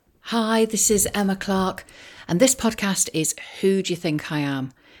Hi, this is Emma Clark, and this podcast is Who Do You Think I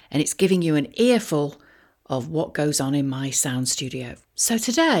Am? And it's giving you an earful of what goes on in my sound studio. So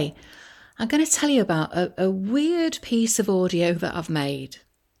today, I'm going to tell you about a weird piece of audio that I've made.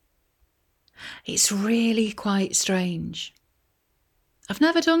 It's really quite strange. I've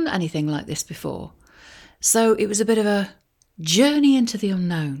never done anything like this before, so it was a bit of a journey into the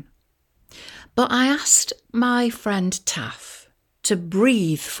unknown. But I asked my friend Taff to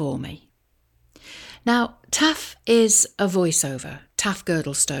breathe for me. Now, Taff is a voiceover, Taff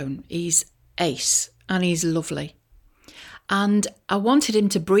Girdlestone. He's ace and he's lovely. And I wanted him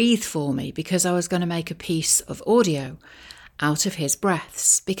to breathe for me because I was going to make a piece of audio out of his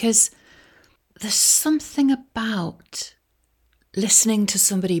breaths, because there's something about listening to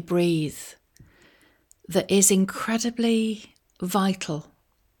somebody breathe that is incredibly vital,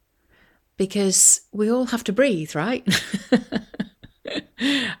 because we all have to breathe, right?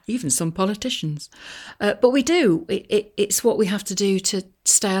 Even some politicians. But we do. It's what we have to do to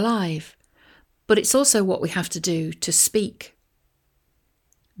stay alive. But it's also what we have to do to speak.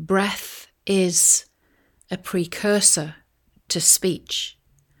 Breath is a precursor to speech.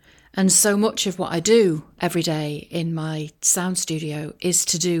 And so much of what I do every day in my sound studio is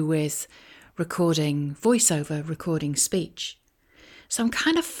to do with recording voiceover, recording speech. So I'm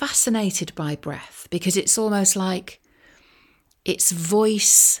kind of fascinated by breath, because it's almost like it's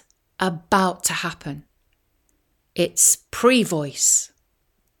voice about to happen. It's pre-voice.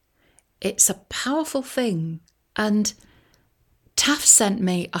 It's a powerful thing. And Taff sent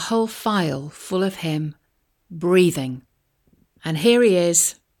me a whole file full of him breathing. And here he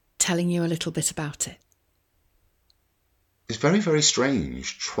is telling you a little bit about it. It's very, very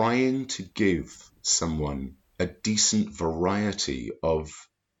strange trying to give someone a decent variety of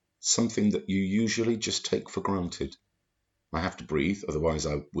something that you usually just take for granted. I have to breathe, otherwise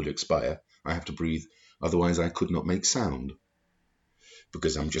I would expire. I have to breathe, otherwise I could not make sound,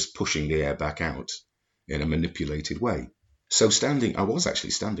 because I'm just pushing the air back out in a manipulated way. So I was actually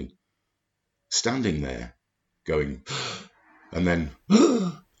standing there going, and then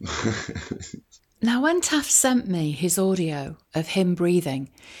Now, when Taff sent me his audio of him breathing,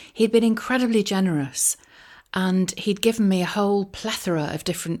 he'd been incredibly generous, and he'd given me a whole plethora of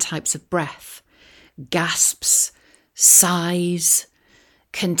different types of breath. Gasps, sighs,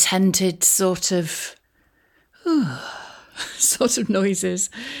 contented sort of noises.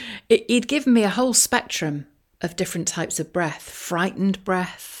 He'd given me a whole spectrum of different types of breath. Frightened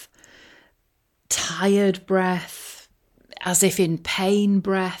breath, tired breath, as if in pain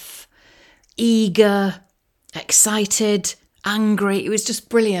breath, eager, excited, angry. It was just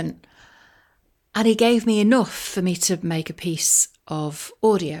brilliant. And he gave me enough for me to make a piece of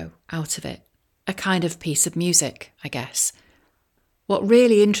audio out of it. A kind of piece of music, I guess. What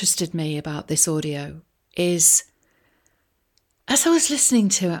really interested me about this audio is, as I was listening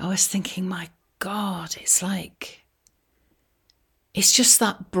to it, I was thinking, my God, it's just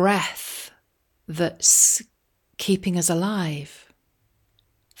that breath that's keeping us alive.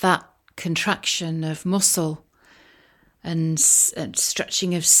 That contraction of muscle and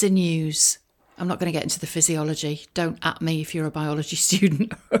stretching of sinews. I'm not going to get into the physiology. Don't at me if you're a biology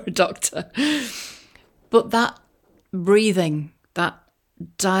student or a doctor. But that breathing, that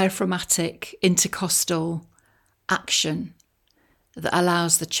diaphragmatic intercostal action that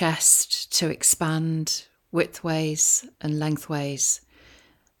allows the chest to expand widthways and lengthways,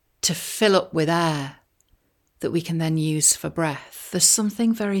 to fill up with air that we can then use for breath. There's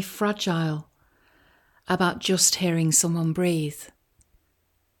something very fragile about just hearing someone breathe.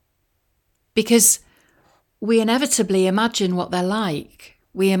 Because we inevitably imagine what they're like.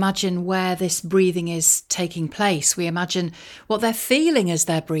 We imagine where this breathing is taking place. We imagine what they're feeling as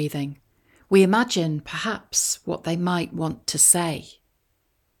they're breathing. We imagine, perhaps, what they might want to say.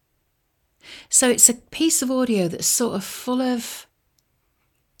 So it's a piece of audio that's sort of full of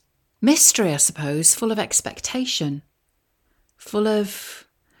mystery, I suppose, full of expectation, full of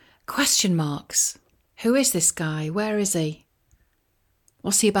question marks. Who is this guy? Where is he?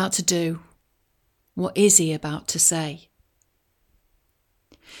 What's he about to do? What is he about to say?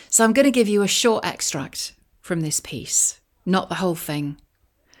 So I'm going to give you a short extract from this piece, not the whole thing,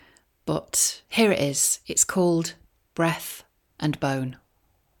 but here it is. It's called Breath and Bone.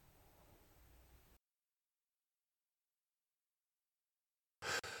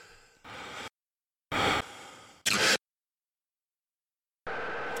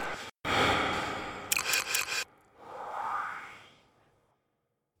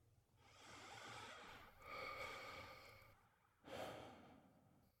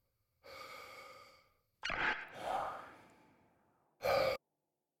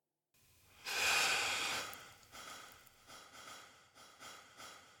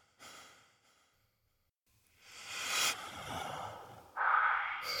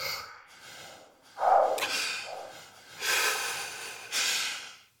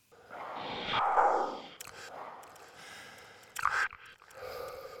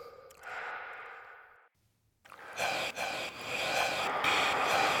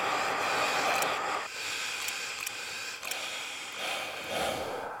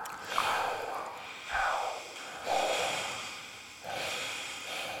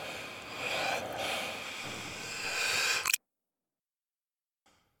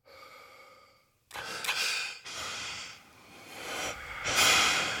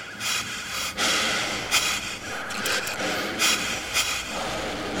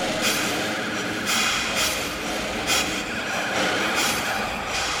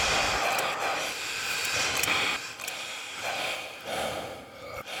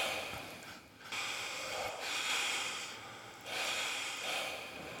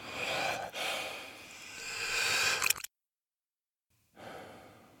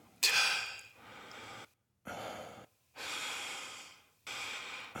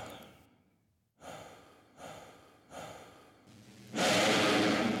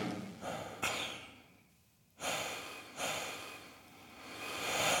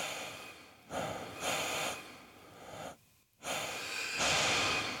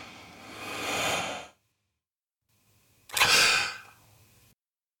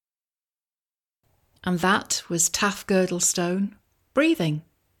 And that was Taff Girdlestone, Breathing,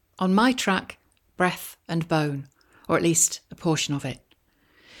 on my track, Breath and Bone, or at least a portion of it.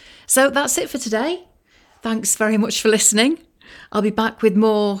 So that's it for today. Thanks very much for listening. I'll be back with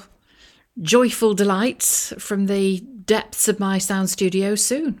more joyful delights from the depths of my sound studio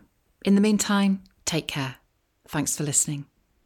soon. In the meantime, take care. Thanks for listening.